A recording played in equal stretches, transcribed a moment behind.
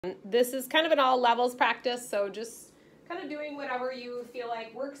This is kind of an all levels practice, so just kind of doing whatever you feel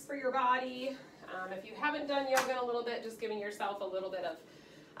like works for your body. If you haven't done yoga in a little bit, just giving yourself a little bit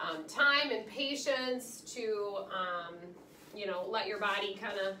of time and patience to, let your body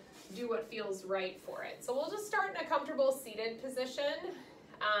kind of do what feels right for it. So we'll just start in a comfortable seated position.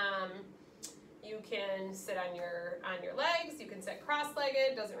 You can sit on your legs, you can sit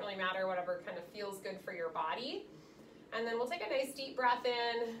cross-legged, doesn't really matter, whatever kind of feels good for your body. And then we'll take a nice deep breath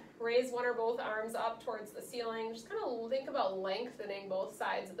in, raise one or both arms up towards the ceiling. Just kind of think about lengthening both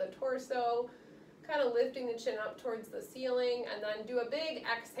sides of the torso, kind of lifting the chin up towards the ceiling, and then do a big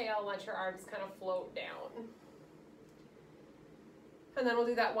exhale, let your arms kind of float down. And then we'll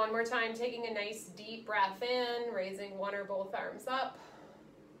do that one more time, taking a nice deep breath in, raising one or both arms up.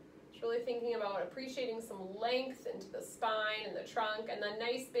 Just really thinking about appreciating some length into the spine and the trunk, and then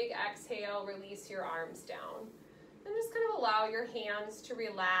nice big exhale, release your arms down. And just kind of allow your hands to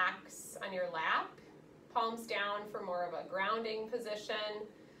relax on your lap, palms down for more of a grounding position,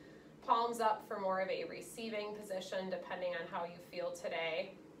 palms up for more of a receiving position, depending on how you feel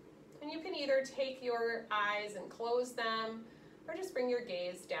today. And you can either take your eyes and close them, or just bring your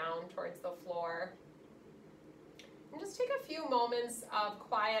gaze down towards the floor. And just take a few moments of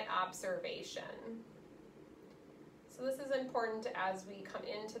quiet observation. So this is important as we come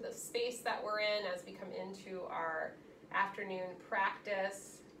into the space that we're in, as we come into our afternoon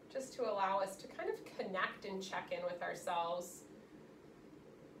practice, just to allow us to kind of connect and check in with ourselves.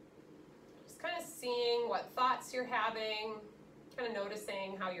 Just kind of seeing what thoughts you're having, kind of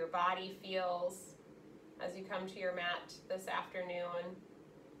noticing how your body feels as you come to your mat this afternoon.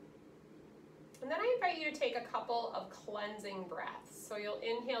 And then I invite you to take a couple of cleansing breaths. So you'll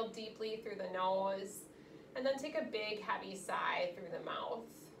inhale deeply through the nose, and then take a big heavy sigh through the mouth.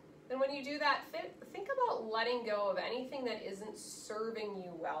 And when you do that, think about letting go of anything that isn't serving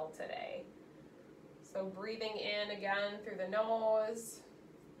you well today. So breathing in again through the nose,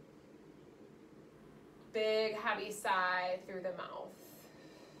 big heavy sigh through the mouth.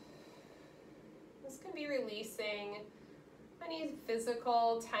 This can be releasing any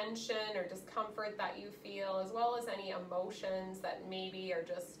physical tension or discomfort that you feel, as well as any emotions that maybe are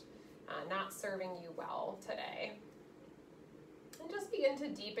just not serving you well today. And just begin to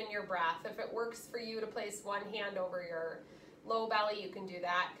deepen your breath. If it works for you to place one hand over your low belly, you can do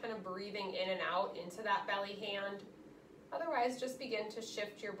that, kind of breathing in and out into that belly hand. Otherwise, just begin to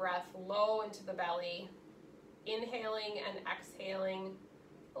shift your breath low into the belly, inhaling and exhaling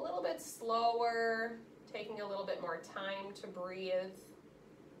a little bit slower, taking a little bit more time to breathe.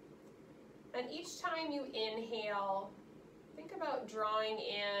 And each time you inhale, think about drawing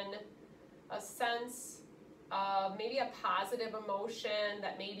in a sense of maybe a positive emotion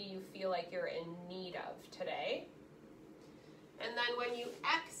that maybe you feel like you're in need of today. And then when you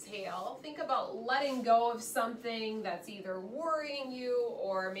exhale, think about letting go of something that's either worrying you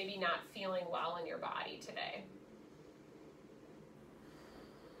or maybe not feeling well in your body today.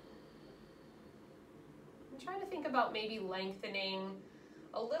 And try to think about maybe lengthening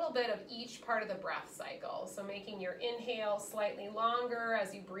a little bit of each part of the breath cycle. So making your inhale slightly longer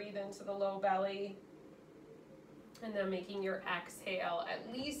as you breathe into the low belly, and then making your exhale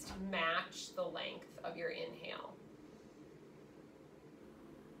at least match the length of your inhale.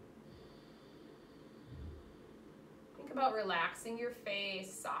 Think about relaxing your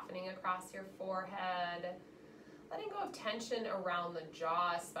face, softening across your forehead, letting go of tension around the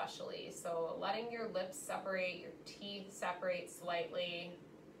jaw especially. So letting your lips separate, your teeth separate slightly.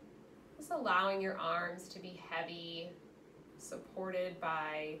 Just allowing your arms to be heavy, supported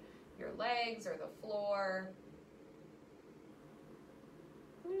by your legs or the floor.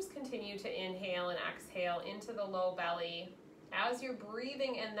 And just continue to inhale and exhale into the low belly. As you're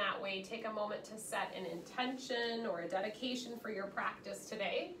breathing in that way, take a moment to set an intention or a dedication for your practice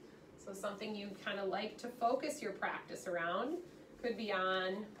today. So something you kind of like to focus your practice around could be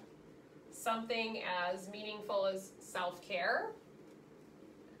on something as meaningful as self-care.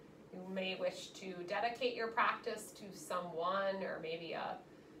 You may wish to dedicate your practice to someone, or maybe a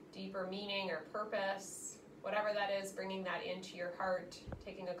deeper meaning or purpose. Whatever that is, bringing that into your heart,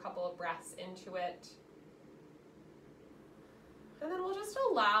 taking a couple of breaths into it. And then we'll just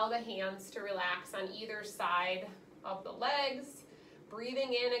allow the hands to relax on either side of the legs.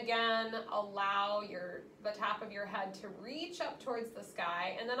 Breathing in again, allow the top of your head to reach up towards the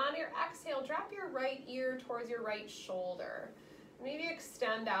sky. And then on your exhale, drop your right ear towards your right shoulder. Maybe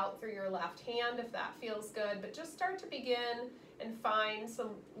extend out through your left hand if that feels good, but just start to begin and find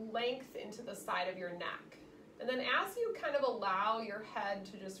some length into the side of your neck. And then as you kind of allow your head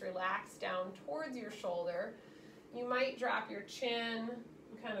to just relax down towards your shoulder, you might drop your chin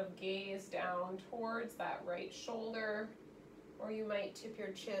And kind of gaze down towards that right shoulder, or you might tip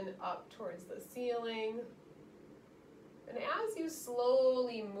your chin up towards the ceiling. And as you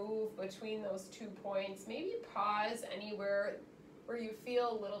slowly move between those 2 points, maybe pause anywhere where you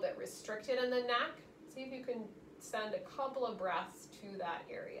feel a little bit restricted in the neck. See if you can send a couple of breaths to that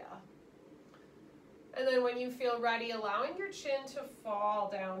area. And then when you feel ready, allowing your chin to fall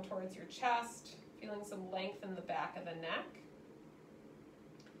down towards your chest, feeling some length in the back of the neck.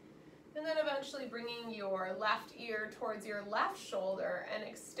 And then eventually bringing your left ear towards your left shoulder and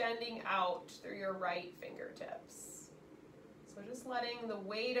extending out through your right fingertips. So just letting the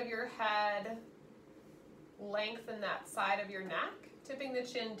weight of your head lengthen that side of your neck, tipping the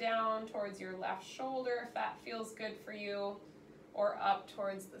chin down towards your left shoulder if that feels good for you, or up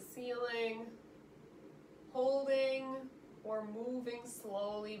towards the ceiling. Holding or moving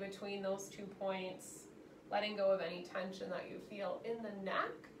slowly between those 2 points, letting go of any tension that you feel in the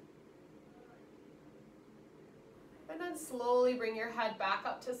neck. And then slowly bring your head back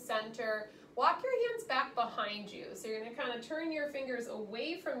up to center. Walk your hands back behind you. So you're going to kind of turn your fingers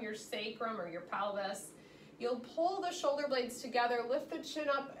away from your sacrum or your pelvis. You'll pull the shoulder blades together, lift the chin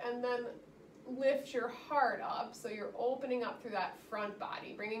up, and then lift your heart up. So you're opening up through that front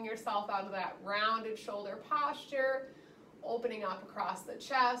body, bringing yourself out of that rounded shoulder posture, opening up across the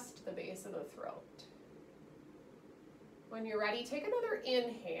chest, the base of the throat. When you're ready, take another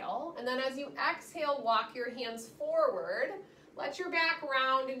inhale, and then as you exhale, walk your hands forward. Let your back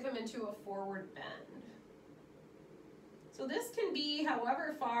round and come into a forward bend. So this can be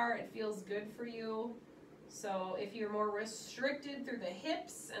however far it feels good for you. So if you're more restricted through the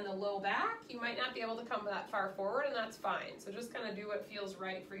hips and the low back, you might not be able to come that far forward, and that's fine. So just kind of do what feels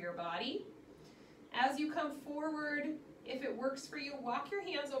right for your body. As you come forward, if it works for you, walk your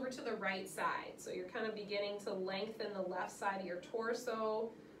hands over to the right side. So you're kind of beginning to lengthen the left side of your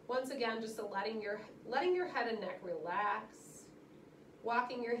torso. Once again, just letting your head and neck relax.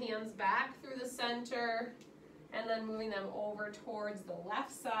 Walking your hands back through the center, and then moving them over towards the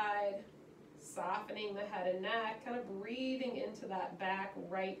left side. Softening the head and neck, kind of breathing into that back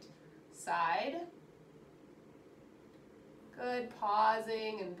right side. Good,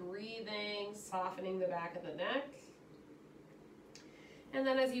 pausing and breathing, softening the back of the neck. And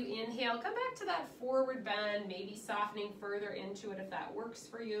then as you inhale, come back to that forward bend, maybe softening further into it if that works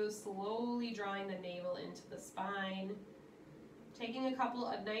for you, slowly drawing the navel into the spine. Taking a couple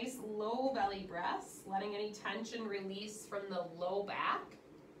of nice low belly breaths, letting any tension release from the low back.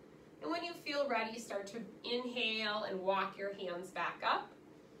 And when you feel ready, start to inhale and walk your hands back up.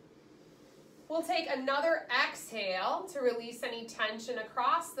 We'll take another exhale to release any tension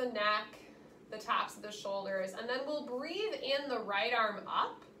across the neck, the tops of the shoulders, and then we'll breathe in the right arm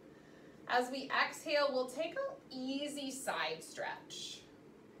up. As we exhale, we'll take an easy side stretch.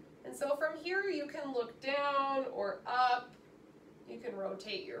 And so from here, you can look down or up. You can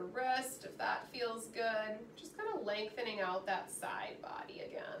rotate your wrist if that feels good. Just kind of lengthening out that side body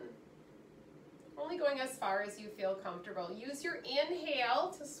again. Only going as far as you feel comfortable. Use your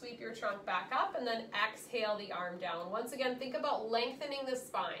inhale to sweep your trunk back up, and then exhale the arm down. Once again, think about lengthening the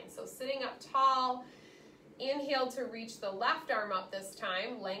spine. So sitting up tall, inhale to reach the left arm up this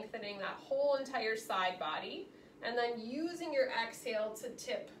time, lengthening that whole entire side body, and then using your exhale to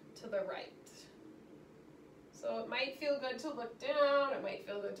tip to the right. So it might feel good to look down, it might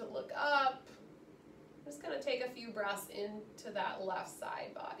feel good to look up. I'm just going to take a few breaths into that left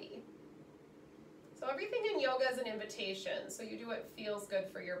side body. So everything in yoga is an invitation, so you do what feels good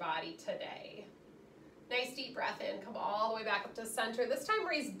for your body today. Nice deep breath in, come all the way back up to center. This time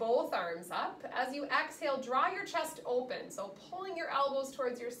raise both arms up. As you exhale, draw your chest open. So pulling your elbows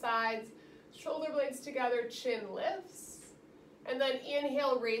towards your sides, shoulder blades together, chin lifts. And then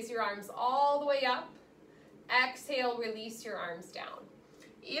inhale, raise your arms all the way up. Exhale, release your arms down.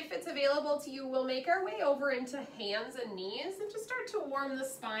 If it's available to you, we'll make our way over into hands and knees and just start to warm the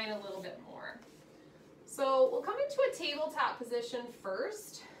spine a little bit more. So we'll come into a tabletop position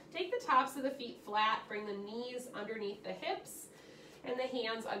first. Take the tops of the feet flat, bring the knees underneath the hips and the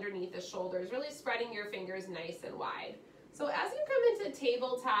hands underneath the shoulders, really spreading your fingers nice and wide. So as you come into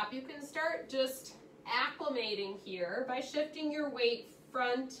tabletop, you can start just acclimating here by shifting your weight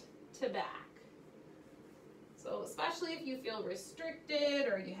front to back. So especially if you feel restricted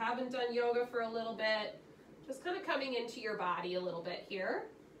or you haven't done yoga for a little bit, just kind of coming into your body a little bit here.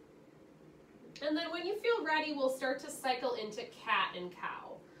 And then when you feel ready, we'll start to cycle into cat and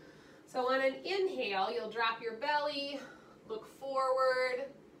cow. So on an inhale, you'll drop your belly, look forward,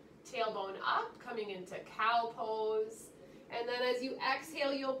 tailbone up, coming into cow pose. And then as you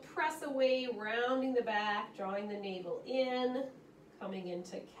exhale, you'll press away, rounding the back, drawing the navel in, coming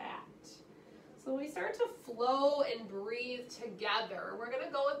into cat. So when we start to flow and breathe together, we're going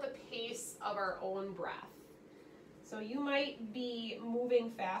to go at the pace of our own breath. So you might be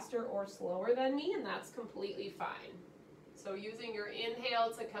moving faster or slower than me, and that's completely fine. So using your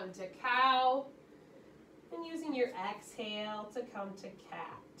inhale to come to cow, and using your exhale to come to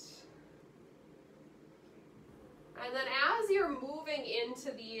cat. And then as you're moving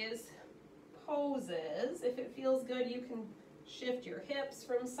into these poses, if it feels good, you can shift your hips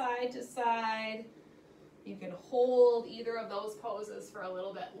from side to side. You can hold either of those poses for a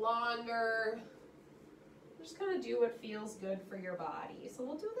little bit longer. Just kind of do what feels good for your body. So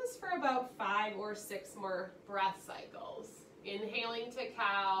we'll do this for about 5 or 6 more breath cycles. Inhaling to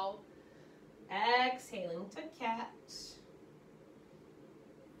cow, exhaling to cat.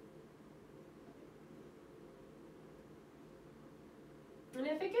 And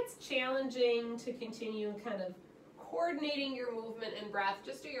if it gets challenging to continue kind of coordinating your movement and breath,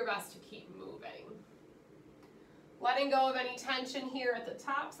 just do your best to keep moving. Letting go of any tension here at the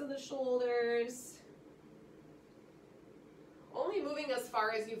tops of the shoulders. Only moving as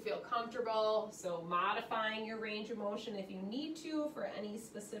far as you feel comfortable, so modifying your range of motion if you need to for any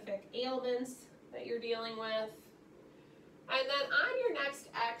specific ailments that you're dealing with. And then on your next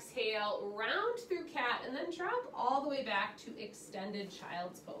exhale, round through cat and then drop all the way back to extended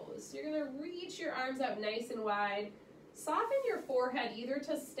child's pose. So you're going to reach your arms up nice and wide, soften your forehead either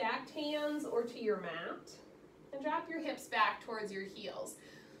to stacked hands or to your mat, and drop your hips back towards your heels.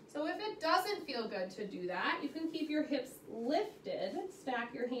 So if it doesn't feel good to do that, you can keep your hips lifted,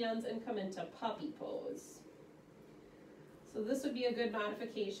 stack your hands, and come into puppy pose. So this would be a good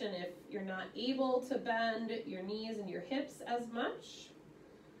modification if you're not able to bend your knees and your hips as much.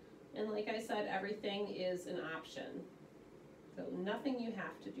 And like I said, everything is an option. So nothing you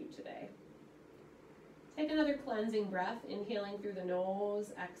have to do today. Take another cleansing breath, inhaling through the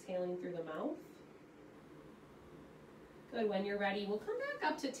nose, exhaling through the mouth. Good, when you're ready, we'll come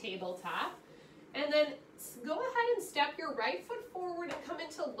back up to tabletop. And then go ahead and step your right foot forward and come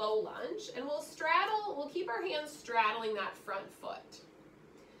into low lunge, and we'll keep our hands straddling that front foot.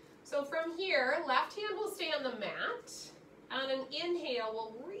 So from here, left hand will stay on the mat. On an inhale,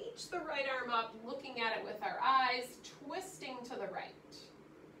 we'll reach the right arm up, looking at it with our eyes, twisting to the right.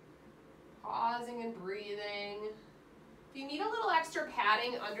 Pausing and breathing. If you need a little extra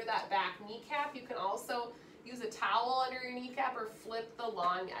padding under that back kneecap, you can also use a towel under your kneecap or flip the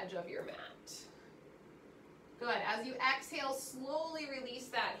long edge of your mat. Good. As you exhale, slowly release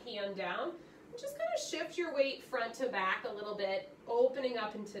that hand down. And just kind of shift your weight front to back a little bit, opening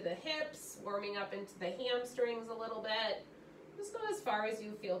up into the hips, warming up into the hamstrings a little bit. Just go as far as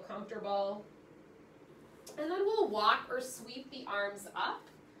you feel comfortable. And then we'll walk or sweep the arms up.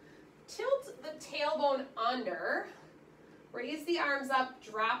 Tilt the tailbone under. Raise the arms up,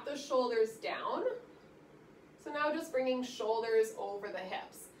 drop the shoulders down. So now just bringing shoulders over the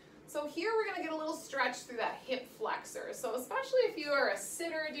hips. So here we're going to get a little stretch through that hip flexor. So especially if you are a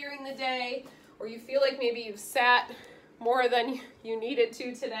sitter during the day, or you feel like maybe you've sat more than you needed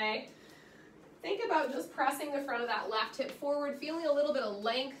to today, think about just pressing the front of that left hip forward, feeling a little bit of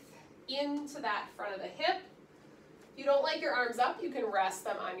length into that front of the hip. If you don't like your arms up, you can rest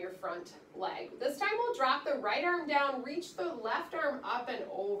them on your front leg. This time we'll drop the right arm down, reach the left arm up and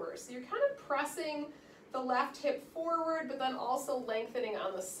over. So you're kind of pressing the left hip forward, but then also lengthening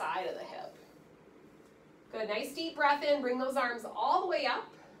on the side of the hip. Good, nice deep breath in, bring those arms all the way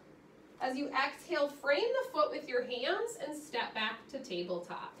up. As you exhale, frame the foot with your hands and step back to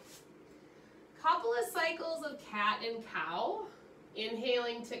tabletop. Couple of cycles of cat and cow.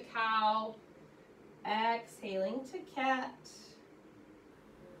 Inhaling to cow, exhaling to cat.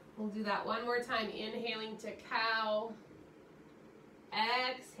 We'll do that one more time, inhaling to cow,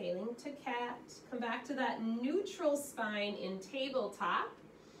 exhaling to cat. Come back to that neutral spine in tabletop.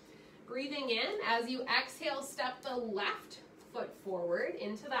 Breathing in, as you exhale, step the left foot forward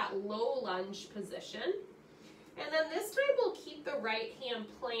into that low lunge position. And then this time we'll keep the right hand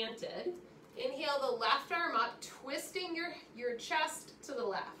planted. Inhale the left arm up, twisting your chest to the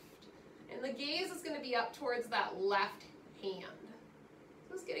left. And the gaze is going to be up towards that left hand.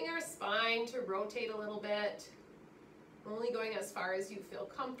 Just getting our spine to rotate a little bit. Only going as far as you feel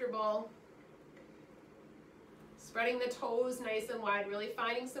comfortable. Spreading the toes nice and wide, really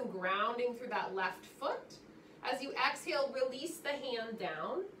finding some grounding through that left foot. As you exhale, release the hand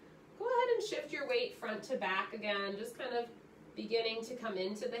down. Go ahead and shift your weight front to back again, just kind of beginning to come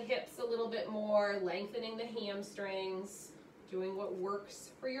into the hips a little bit more, lengthening the hamstrings, doing what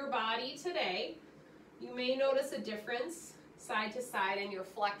works for your body today. You may notice a difference side to side in your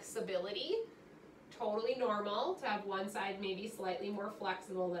flexibility. totally normal to have one side maybe slightly more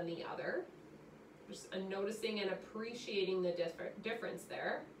flexible than the other. Just noticing and appreciating the difference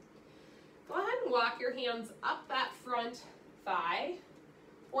there. Go ahead and walk your hands up that front thigh.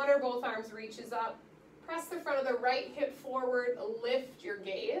 One or both arms reaches up. Press the front of the right hip forward. Lift your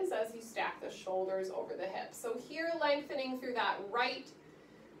gaze as you stack the shoulders over the hips. So here, lengthening through that right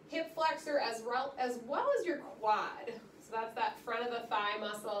hip flexor as well as your quad. So that's that front of the thigh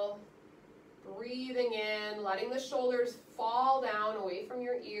muscle. Breathing in, letting the shoulders fall down away from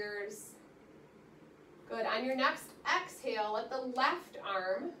your ears. Good. On your next exhale, let the left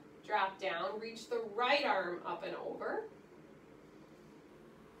arm drop down. Reach the right arm up and over.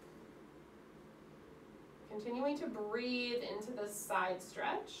 Continuing to breathe into the side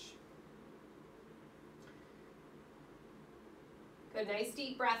stretch. Good, nice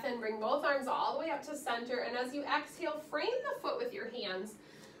deep breath in. Bring both arms all the way up to center. And as you exhale, frame the foot with your hands.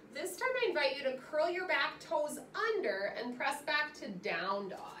 This time I invite you to curl your back toes under and press back to down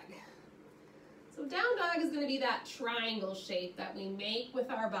dog. So down dog is going to be that triangle shape that we make with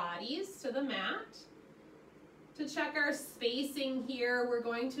our bodies to the mat. To check our spacing here, we're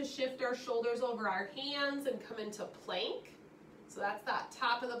going to shift our shoulders over our hands and come into plank. So that's that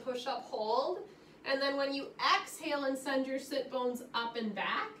top of the push-up hold. And then when you exhale and send your sit bones up and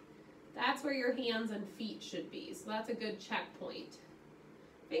back, that's where your hands and feet should be. So that's a good checkpoint.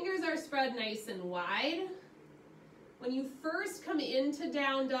 Fingers are spread nice and wide. When you first come into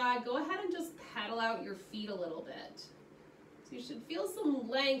down dog, go ahead and just pedal out your feet a little bit. So you should feel some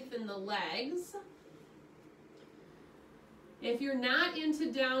length in the legs. If you're not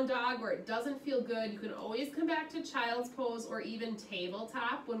into down dog or it doesn't feel good, you can always come back to child's pose or even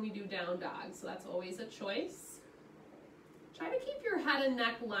tabletop when we do down dog. So that's always a choice. Try to keep your head and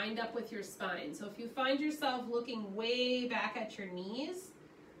neck lined up with your spine. So if you find yourself looking way back at your knees,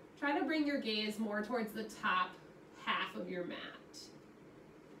 try to bring your gaze more towards the top half of your mat.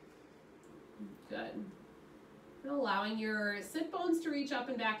 Good. Allowing your sit bones to reach up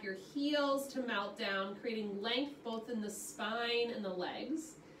and back, your heels to melt down, creating length both in the spine and the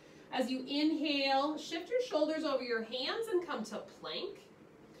legs. As you inhale, shift your shoulders over your hands and come to plank.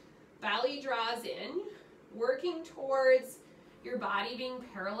 Belly draws in, working towards your body being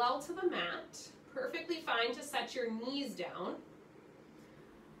parallel to the mat. Perfectly fine to set your knees down.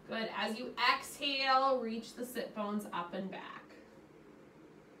 Good. As you exhale, reach the sit bones up and back.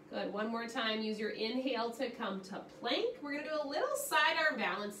 Good. One more time, use your inhale to come to plank. We're going to do a little side arm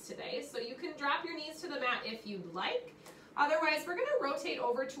balance today, so you can drop your knees to the mat if you'd like. Otherwise, we're going to rotate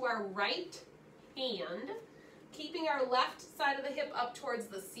over to our right hand, keeping our left side of the hip up towards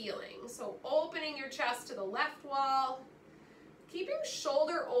the ceiling. So opening your chest to the left wall, keeping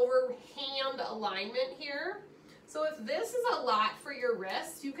shoulder over hand alignment here. So if this is a lot for your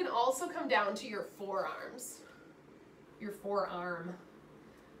wrists, you can also come down to your forearms, your forearm.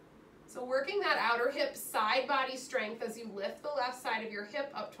 So working that outer hip side body strength as you lift the left side of your hip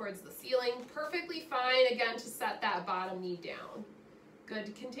up towards the ceiling. Perfectly fine, again, to set that bottom knee down.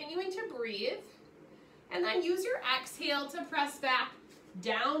 Good, continuing to breathe. And then use your exhale to press back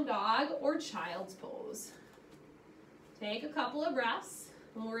down dog or child's pose. Take a couple of breaths,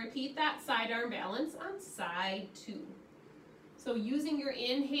 and we'll repeat that side arm balance on side 2. So using your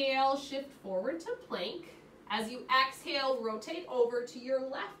inhale, shift forward to plank. As you exhale, rotate over to your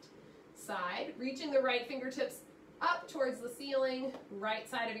left side, reaching the right fingertips up towards the ceiling. Right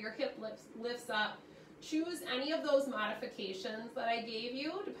side of your hip lifts up. Choose any of those modifications that I gave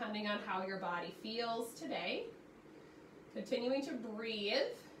you, depending on how your body feels today. Continuing to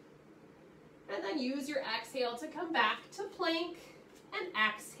breathe. And then use your exhale to come back to plank and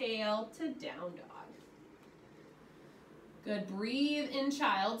exhale to down dog. Good. Breathe in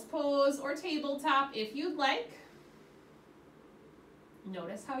child's pose or tabletop if you'd like.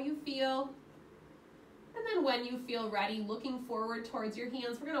 Notice how you feel. And then when you feel ready, looking forward towards your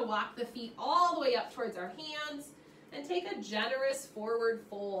hands, we're going to walk the feet all the way up towards our hands and take a generous forward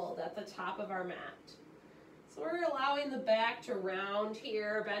fold at the top of our mat. So we're allowing the back to round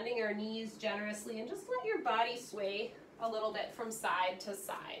here, bending our knees generously, and just let your body sway a little bit from side to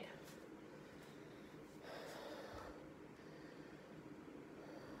side.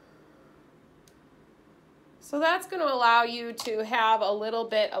 So that's going to allow you to have a little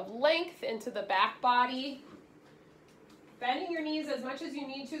bit of length into the back body. Bending your knees as much as you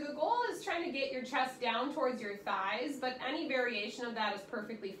need to. The goal is trying to get your chest down towards your thighs, but any variation of that is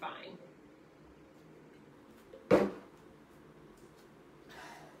perfectly fine.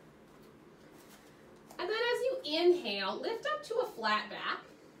 And then as you inhale, lift up to a flat back.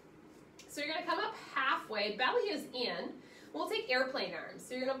 So you're going to come up halfway, belly is in. We'll take airplane arms.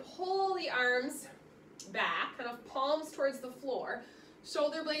 So you're going to pull the arms back, kind of palms towards the floor.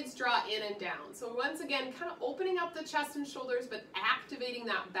 Shoulder blades draw in and down. So once again, kind of opening up the chest and shoulders, but activating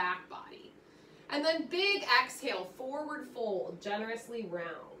that back body. And then big exhale, forward fold, generously round.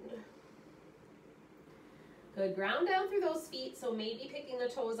 Good, ground down through those feet, so maybe picking the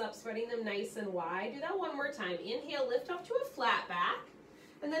toes up, spreading them nice and wide. Do that one more time. Inhale, lift up to a flat back,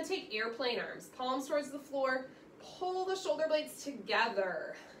 and then take airplane arms. Palms towards the floor, pull the shoulder blades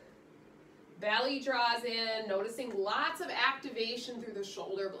together. Belly draws in, noticing lots of activation through the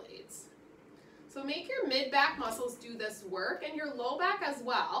shoulder blades. So make your mid-back muscles do this work, and your low back as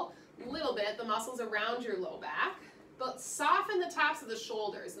well. A little bit, the muscles around your low back, but soften the tops of the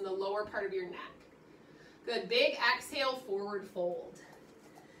shoulders and the lower part of your neck. Good, big exhale, forward fold.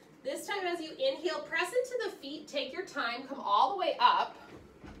 This time as you inhale, press into the feet, take your time, come all the way up.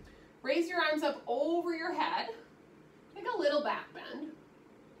 Raise your arms up over your head, take a little back bend.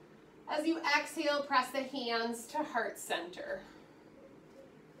 As you exhale, press the hands to heart center.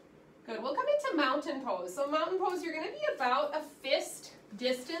 Good, we'll come into mountain pose. So mountain pose, you're gonna be about a fist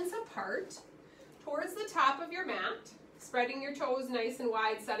distance apart towards the top of your mat, spreading your toes nice and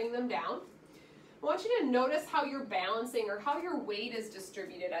wide, setting them down. I want you to notice how you're balancing or how your weight is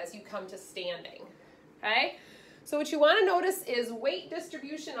distributed as you come to standing, okay? So what you wanna notice is weight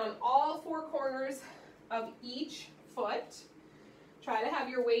distribution on all four corners of each foot. Try to have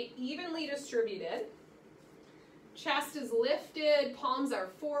your weight evenly distributed. Chest is lifted, palms are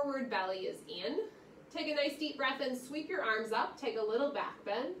forward, belly is in. Take a nice deep breath in, sweep your arms up, take a little back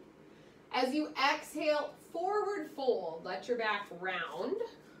bend. As you exhale, forward fold, let your back round.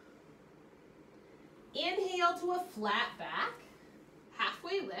 Inhale to a flat back,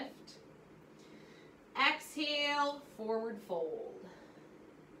 halfway lift. Exhale, forward fold.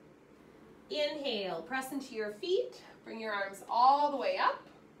 Inhale, press into your feet, bring your arms all the way up,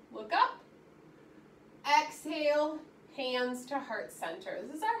 look up. Exhale, hands to heart center.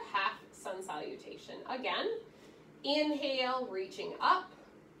 This is our half sun salutation. Again, inhale, reaching up,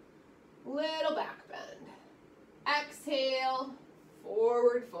 little back bend. Exhale,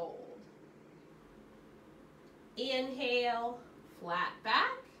 forward fold. Inhale, flat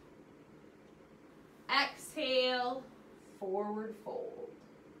back. Exhale, forward fold.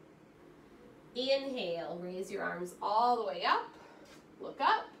 Inhale, raise your arms all the way up, look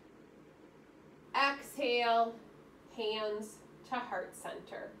up. Exhale, hands to heart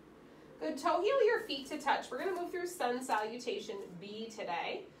center. Good, toe heel your feet to touch. We're gonna move through sun salutation B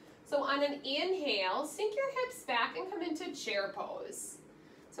today. So on an inhale, sink your hips back and come into chair pose.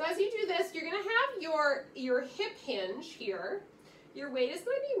 So as you do this, you're gonna have your hip hinge here. Your weight is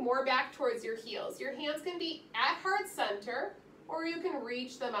gonna be more back towards your heels. Your hands can be at heart center, or you can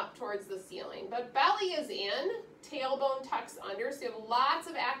reach them up towards the ceiling. But belly is in, tailbone tucks under, so you have lots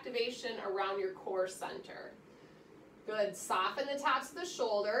of activation around your core center. Good, soften the tops of the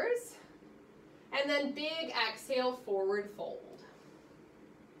shoulders, and then big exhale, forward fold.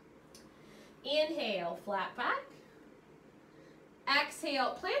 Inhale, flat back.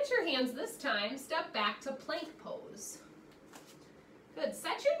 Exhale, plant your hands this time, step back to plank pose. Good,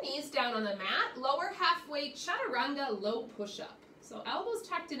 set your knees down on the mat, lower half weight, chaturanga, low push-up. So elbows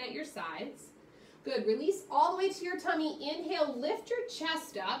tucked in at your sides. Good, release all the way to your tummy. Inhale, lift your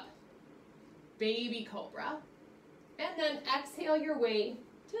chest up, baby cobra. And then exhale your way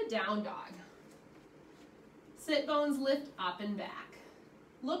to down dog. Sit bones lift up and back.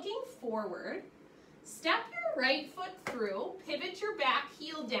 Looking forward, step your right foot through, pivot your back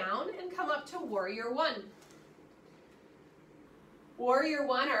heel down, and come up to warrior one. Warrior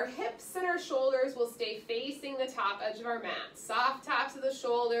one, our hips and our shoulders will stay facing the top edge of our mat. Soft tops of the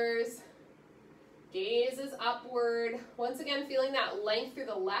shoulders, gaze is upward. Once again, feeling that length through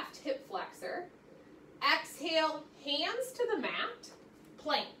the left hip flexor. Exhale, hands to the mat,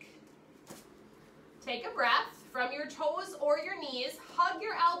 plank. Take a breath from your toes or your knees. Hug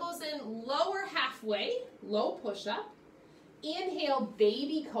your elbows in, lower halfway, low push-up. Inhale,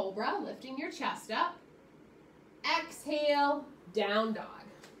 baby cobra, lifting your chest up. Exhale, down dog.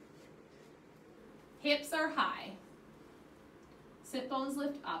 Hips are high. Sit bones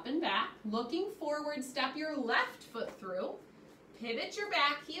lift up and back. Looking forward, step your left foot through. Pivot your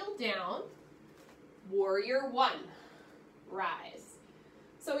back heel down. Warrior one. Rise.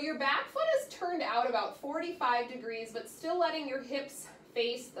 So your back foot is turned out about 45 degrees, but still letting your hips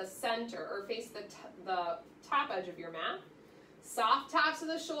face the center or face the top edge of your mat. Soft tops of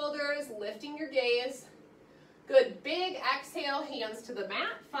the shoulders, lifting your gaze. Good, big exhale, hands to the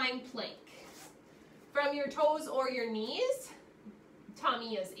mat, find plank. From your toes or your knees,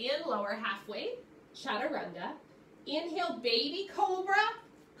 tummy is in, lower halfway, chaturanga. Inhale, baby cobra,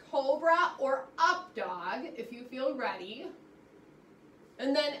 cobra or up dog if you feel ready.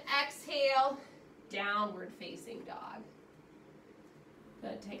 And then exhale, downward facing dog.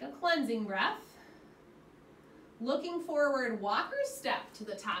 Good, take a cleansing breath. Looking forward, walker step to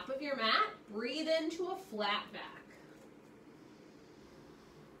the top of your mat. Breathe into a flat back.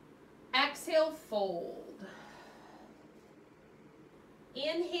 Exhale, fold.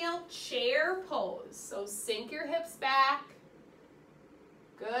 Inhale, chair pose. So sink your hips back.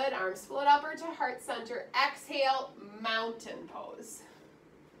 Good, arms float upward to heart center. Exhale, mountain pose.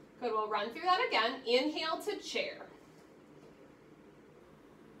 Good, we'll run through that again. Inhale to chair.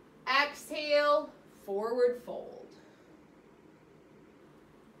 Exhale, forward fold.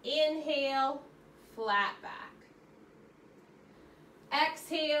 Inhale, flat back.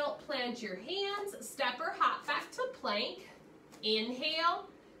 Exhale, plant your hands, step or hop back to plank. Inhale,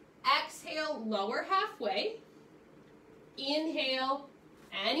 exhale, lower halfway. Inhale,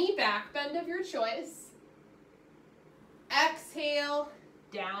 any back bend of your choice. Exhale,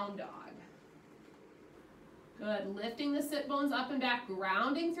 down dog. Good, lifting the sit bones up and back,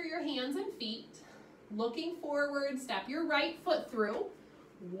 grounding through your hands and feet. Looking forward, step your right foot through.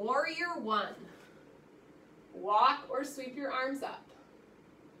 Warrior one. Walk or sweep your arms up.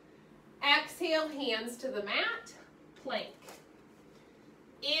 Exhale, hands to the mat, plank.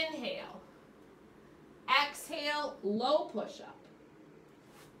 Inhale. Exhale, low push-up.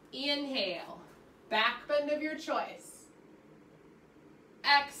 Inhale, back bend of your choice.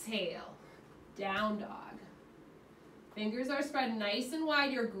 Exhale, down dog. Fingers are spread nice and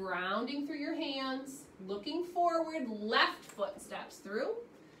wide. You're grounding through your hands. Looking forward, left foot steps through.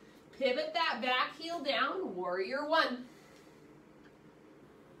 Pivot that back heel down, warrior one.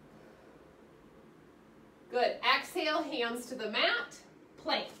 Good, exhale, hands to the mat,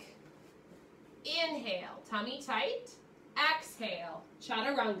 plank. Inhale, tummy tight. Exhale,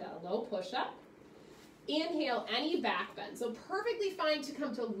 chaturanga, low push-up. Inhale, any back bend. So perfectly fine to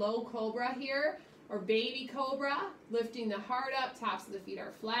come to low cobra here, or baby cobra, lifting the heart up, tops of the feet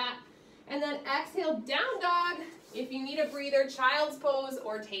are flat. And then exhale, down dog, if you need a breather, child's pose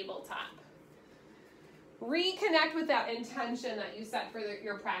or tabletop. Reconnect with that intention that you set for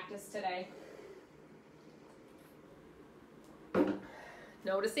your practice today.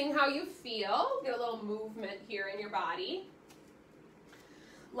 Noticing how you feel, get a little movement here in your body.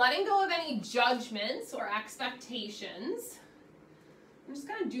 Letting go of any judgments or expectations. I'm just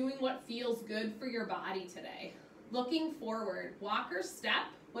kind of doing what feels good for your body today. Looking forward, walker step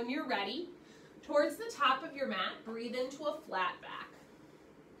when you're ready. Towards the top of your mat, breathe into a flat back.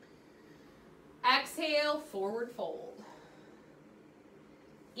 Exhale, forward fold.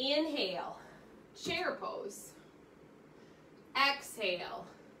 Inhale, chair pose. Exhale,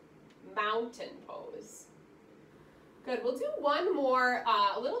 mountain pose. Good, we'll do one more,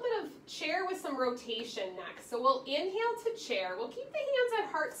 a little bit of chair with some rotation next. So we'll inhale to chair. We'll keep the hands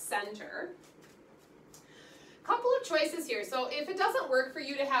at heart center. Couple of choices here. So if it doesn't work for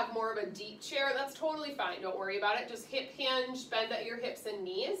you to have more of a deep chair, that's totally fine. Don't worry about it. Just hip hinge, bend at your hips and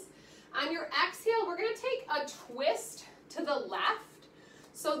knees. On your exhale, we're going to take a twist to the left.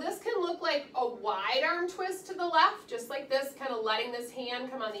 So this can look like a wide arm twist to the left, just like this, kind of letting this hand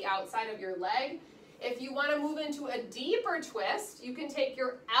come on the outside of your leg. If you want to move into a deeper twist, you can take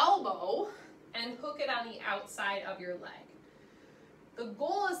your elbow and hook it on the outside of your leg. The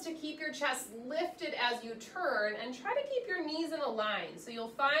goal is to keep your chest lifted as you turn and try to keep your knees in a line. So you'll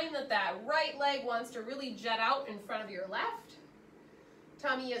find that that right leg wants to really jet out in front of your left.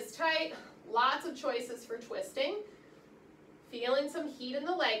 Tummy is tight, lots of choices for twisting. Feeling some heat in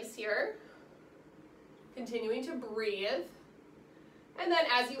the legs here. Continuing to breathe. And then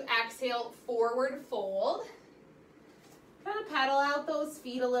as you exhale, forward fold. Kind of pedal out those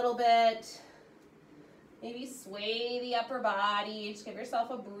feet a little bit. Maybe sway the upper body. Just give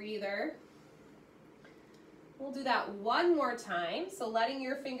yourself a breather. We'll do that one more time. So letting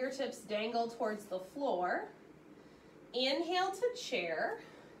your fingertips dangle towards the floor. Inhale to chair.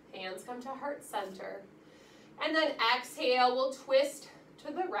 Hands come to heart center. And then exhale, we'll twist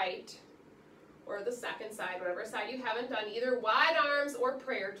to the right or the second side, whatever side you haven't done, either wide arms or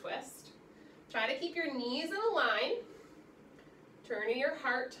prayer twist. Try to keep your knees in a line, turning your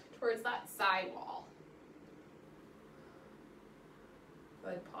heart towards that side wall.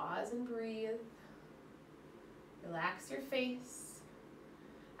 Good, pause and breathe. Relax your face.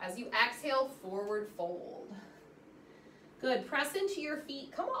 As you exhale, forward fold. Good, press into your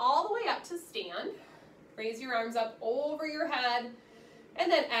feet, come all the way up to stand. Raise your arms up over your head,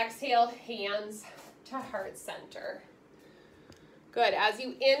 and then exhale, hands to heart center. Good. As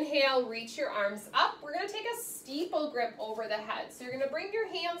you inhale, reach your arms up. We're going to take a steeple grip over the head. So you're going to bring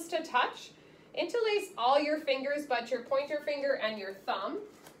your hands to touch. Interlace all your fingers but your pointer finger and your thumb.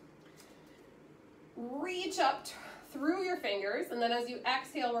 Reach up through your fingers, and then as you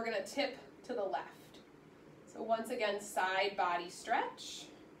exhale, we're going to tip to the left. So once again, side body stretch.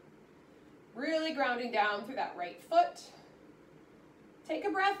 Really grounding down through that right foot. Take a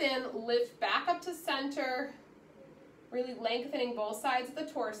breath in, lift back up to center. Really lengthening both sides of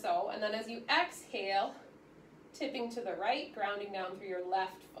the torso, and then as you exhale, tipping to the right, grounding down through your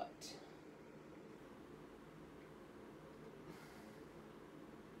left foot.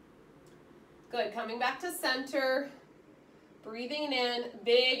 Good, coming back to center, breathing in,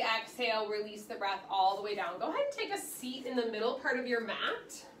 big exhale, release the breath all the way down. Go ahead and take a seat in the middle part of your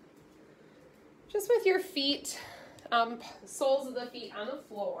mat, just with your feet, soles of the feet on the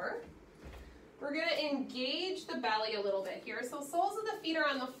floor. We're going to engage the belly a little bit here. So soles of the feet are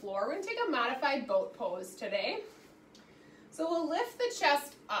on the floor. We're going to take a modified boat pose today. So we'll lift the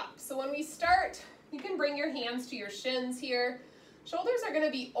chest up. So when we start, you can bring your hands to your shins here. Shoulders are going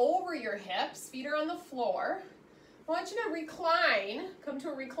to be over your hips. Feet are on the floor. I want you to recline, come to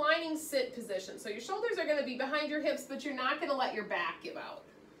a reclining sit position. So your shoulders are going to be behind your hips, but you're not going to let your back give out.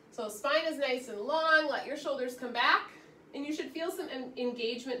 So spine is nice and long. Let your shoulders come back. And you should feel some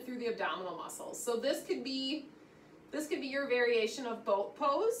engagement through the abdominal muscles. So this could be your variation of boat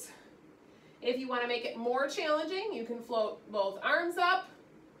pose. If you want to make it more challenging, you can float both arms up,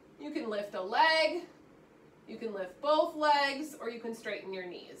 you can lift a leg, you can lift both legs, or you can straighten your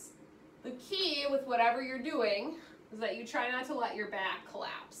knees. The key with whatever you're doing is that you try not to let your back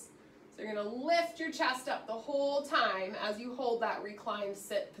collapse. So you're going to lift your chest up the whole time as you hold that reclined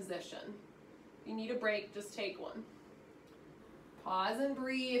sit position. If you need a break, just take one. Pause and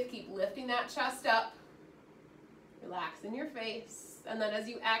breathe, keep lifting that chest up, relax in your face, and then as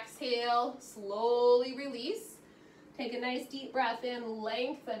you exhale, slowly release. Take a nice deep breath in,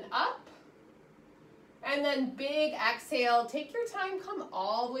 lengthen up, and then big exhale, take your time, come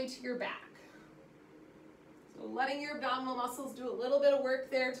all the way to your back. So letting your abdominal muscles do a little bit of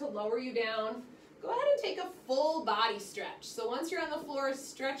work there to lower you down. Go ahead and take a full body stretch. So once you're on the floor,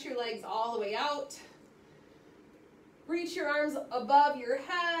 stretch your legs all the way out. Reach your arms above your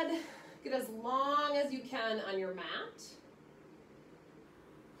head. Get as long as you can on your mat.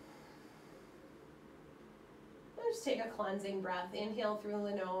 And just take a cleansing breath. Inhale through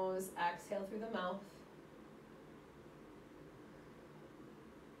the nose, exhale through the mouth.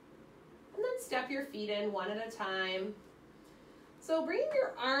 And then step your feet in one at a time. So bring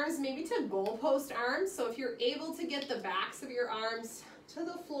your arms maybe to goalpost arms. So if you're able to get the backs of your arms to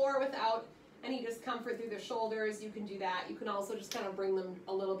the floor without any discomfort through the shoulders, you can do that. You can also just kind of bring them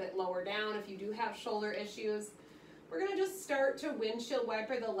a little bit lower down if you do have shoulder issues. We're going to just start to windshield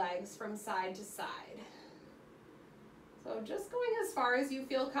wiper the legs from side to side. So just going as far as you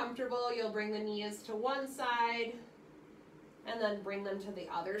feel comfortable. You'll bring the knees to one side and then bring them to the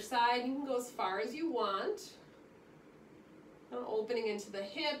other side. You can go as far as you want. Opening into the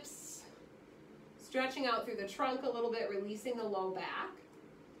hips, stretching out through the trunk a little bit, releasing the low back.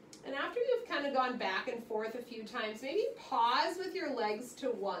 And after you've kind of gone back and forth a few times, maybe pause with your legs to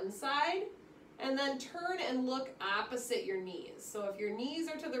one side and then turn and look opposite your knees. So if your knees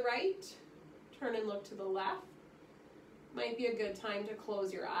are to the right, turn and look to the left. Might be a good time to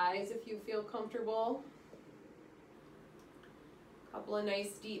close your eyes if you feel comfortable. A couple of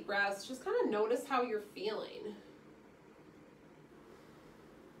nice deep breaths. Just kind of notice how you're feeling.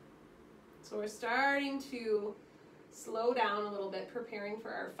 So we're starting to slow down a little bit, preparing for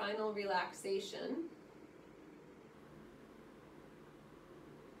our final relaxation.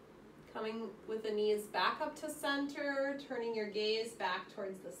 Coming with the knees back up to center, turning your gaze back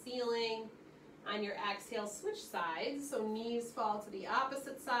towards the ceiling. On your exhale, switch sides. So knees fall to the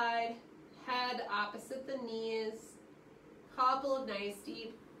opposite side, head opposite the knees. Couple of nice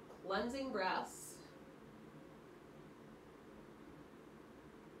deep cleansing breaths.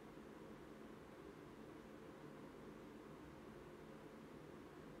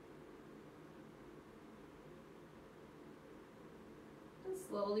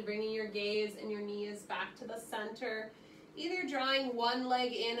 Slowly bringing your gaze and your knees back to the center, either drawing one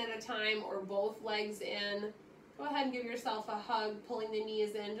leg in at a time or both legs in. Go ahead and give yourself a hug, pulling the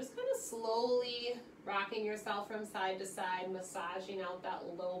knees in, just kind of slowly rocking yourself from side to side, massaging out that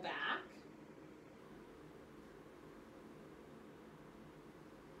low back.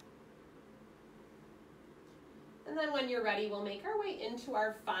 And then when you're ready, we'll make our way into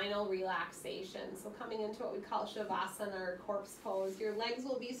our final relaxation. So coming into what we call Shavasana or corpse pose, your legs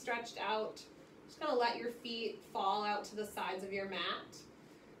will be stretched out, Just gonna let your feet fall out to the sides of your mat.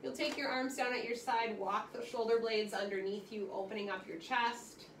 You'll take your arms down at your side, walk the shoulder blades underneath you, opening up your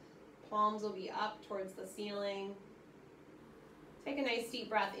chest. Palms will be up towards the ceiling. Take a nice deep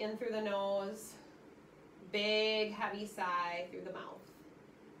breath in through the nose. Big, heavy sigh through the mouth.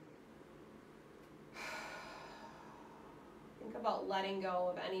 Think about letting go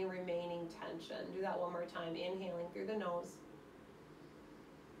of any remaining tension. Do that one more time. Inhaling through the nose.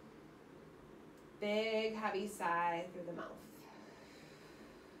 Big, heavy sigh through the mouth.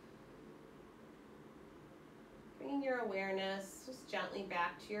 Bringing your awareness just gently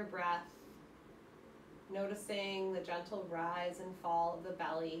back to your breath. Noticing the gentle rise and fall of the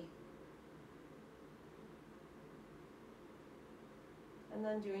belly. And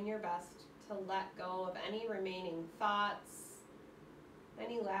then doing your best to let go of any remaining thoughts,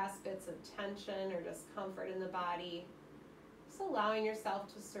 any last bits of tension or discomfort in the body. Just allowing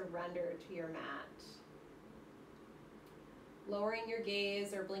yourself to surrender to your mat. Lowering your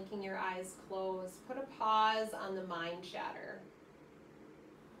gaze or blinking your eyes closed. Put a pause on the mind chatter.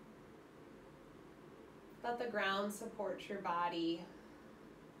 Let the ground support your body.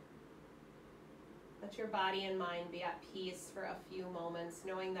 Let your body and mind be at peace for a few moments,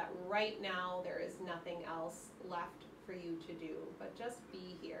 knowing that right now there is nothing else left for you to do, but just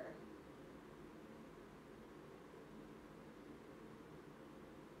be here.